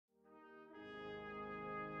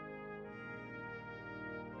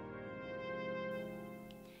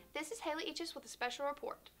This is Haley Eaches with a special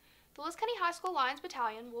report. The Lewis County High School Lions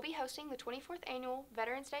Battalion will be hosting the 24th Annual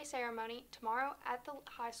Veterans Day ceremony tomorrow at the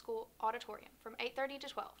high school auditorium from 8:30 to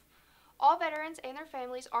 12. All veterans and their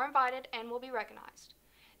families are invited and will be recognized.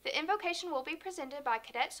 The invocation will be presented by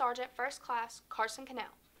Cadet Sergeant First Class Carson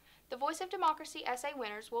Cannell. The Voice of Democracy essay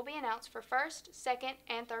winners will be announced for first, second,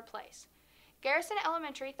 and third place. Garrison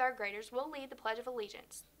Elementary third graders will lead the Pledge of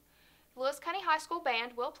Allegiance. The Lewis County High School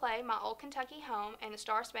Band will play My Old Kentucky Home and the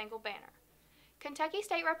Star Spangled Banner. Kentucky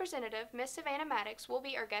State Representative Miss Savannah Maddox will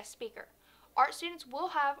be our guest speaker. Art students will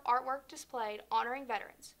have artwork displayed honoring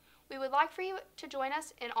veterans. We would like for you to join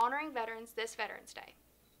us in honoring veterans this Veterans Day.